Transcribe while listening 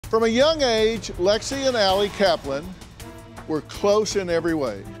From a young age, Lexi and Allie Kaplan were close in every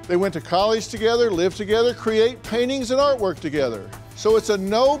way. They went to college together, lived together, create paintings and artwork together. So it's a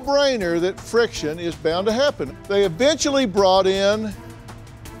no-brainer that friction is bound to happen. They eventually brought in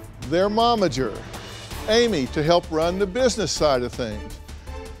their momager, Amy, to help run the business side of things.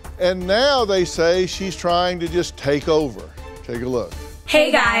 And now they say she's trying to just take over. Take a look.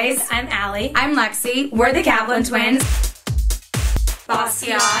 Hey guys, I'm Allie. I'm Lexi. We're the Kaplan twins. Boss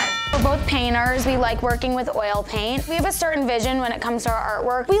yacht. We're both painters. We like working with oil paint. We have a certain vision when it comes to our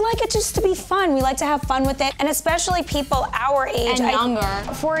artwork. We like it just to be fun. We like to have fun with it. And especially people our age and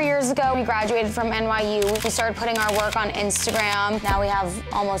younger. 4 years ago, we graduated from NYU. We started putting our work on Instagram. Now we have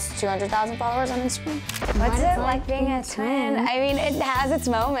almost 200,000 followers on Instagram. What's it like being a twin? I mean, it has its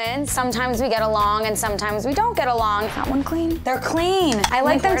moments. Sometimes we get along and sometimes we don't get along. Is that one clean? They're clean. I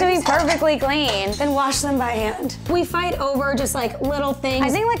like them to be perfectly clean. Then wash them by hand. We fight over just like little things. I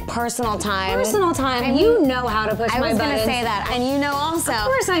think like personal time. Personal time. I mean, you know how to push my buttons. I was gonna say that. And you know also. Of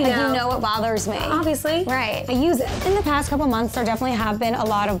course I know. Like you know what bothers me. Obviously. Right. I use it. In the past couple months, there definitely have been a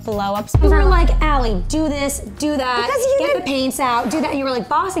lot of blow-ups. You were like, Allie, do this, do that. Because you get the paints out, do that. And you were like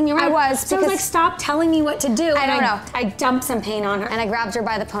bossing me around. I was. So I was like, stop telling me what to do. I don't know. I dumped some paint on her. And I grabbed her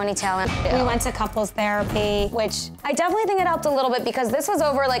by the ponytail and we went to couples therapy, which I definitely think it helped a little bit because this was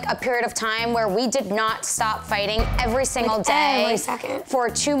over like a period of time where we did not stop fighting every single day. Every second. For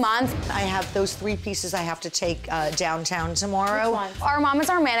 2 months. I have those 3 pieces I have to take downtown tomorrow. Our mom is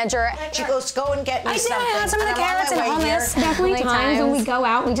our manager. She goes, go and get me something. I had some of the carrots and hummus. Definitely times when we go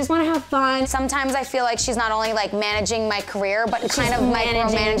out, we just want to have fun. Sometimes I feel like she's not only like managing my career, but kind of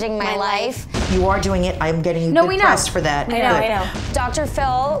micromanaging my life. You are doing it. I'm getting you good press for that. I know. Dr.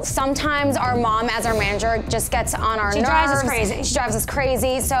 Phil, sometimes our mom as our manager just gets on our nerves. She drives us crazy. She drives us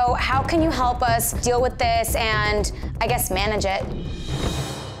crazy. So how can you help us deal with this and I guess manage it?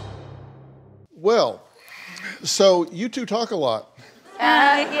 Well, so you two talk a lot.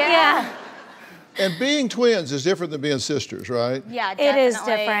 Yeah. And being twins is different than being sisters, right? Yeah, definitely. It is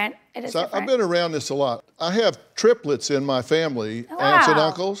different. It is different. I've been around this a lot. I have triplets in my family, aunts and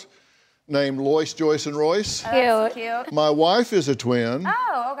uncles, named Lois, Joyce, and Royce. Cute. My wife is a twin.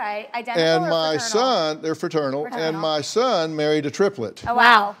 Oh, okay. Identical And or my fraternal? son, they're fraternal, and my son married a triplet. Oh,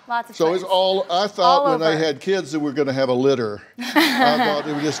 wow. Lots of So twins. it's all, I thought All when they over. had kids that we're gonna have a litter. I thought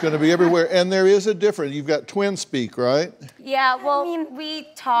they were just gonna be everywhere. And there is a difference. You've got twin speak, right? Yeah, well, we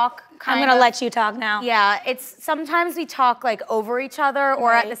talk I'm gonna let you talk now. Yeah, it's sometimes we talk like over each other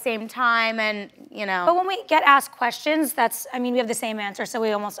or at the same time and, you know. But when we get asked questions, we have the same answer, so we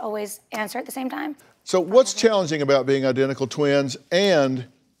almost always answer at the same time. So what's challenging about being identical twins and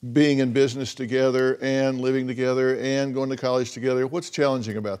being in business together and living together and going to college together? What's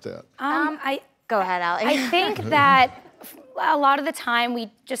challenging about that? Go ahead, Allie. I think that a lot of the time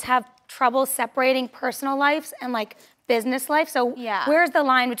we just have trouble separating personal lives and like business life. So where's the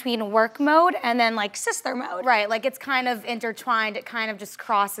line between work mode and then like sister mode? Right, like it's kind of intertwined. It kind of just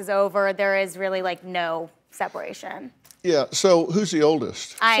crosses over. There is really like no separation. Yeah, so who's the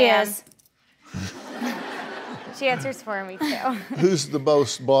oldest? I She am. is. She answers for me too. Who's the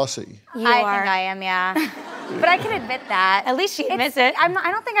most bossy? You I are. think I am, yeah. But I can admit that. At least she admits it. I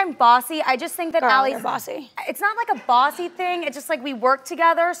don't think I'm bossy. I just think that Girl, Allie's you're bossy. It's not like a bossy thing. It's just like we work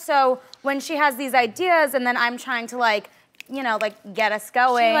together. So when she has these ideas and then I'm trying to like, you know, like get us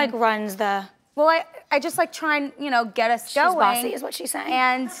going. She like runs the. Well, I just like try and, you know, get us going. She's bossy is what she's saying.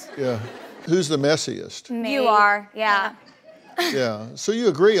 And Yeah. Who's the messiest? Me. you are, yeah. Yeah. So you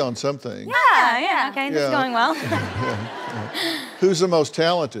agree on some things. Yeah. Okay, this is Yeah. going well. Who's the most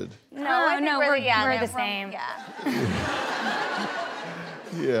talented? No, I think we're the same. Yeah.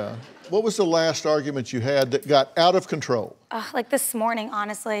 Yeah. What was the last argument you had that got out of control? Like this morning,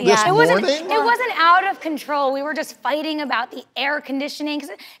 honestly. This It wasn't. morning? It wasn't out of control. We were just fighting about the air conditioning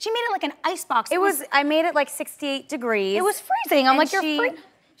because she made it like an ice box. I made it like 68 degrees. It was freezing. I'm And like, you're she- freezing.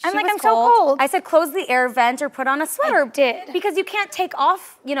 she I'm like, was I'm so cold. I said, close the air vent or put on a sweater. I did. Because you can't take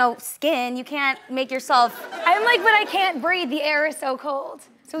off, you know, skin. You can't make yourself. I'm like, but I can't breathe. The air is so cold.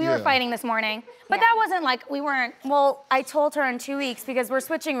 So we were Yeah. fighting this morning. But that wasn't like, we weren't. Well, I told her in 2 weeks because we're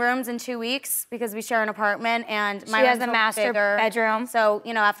switching rooms in 2 weeks because we share an apartment and my She has room's the a master bigger. bedroom. So,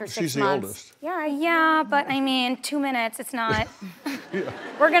 you know, after 6 She's the months. oldest. Yeah, but I mean, 2 minutes, it's not.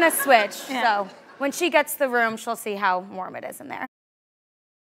 We're gonna switch. Yeah. So when she gets the room, she'll see how warm it is in there.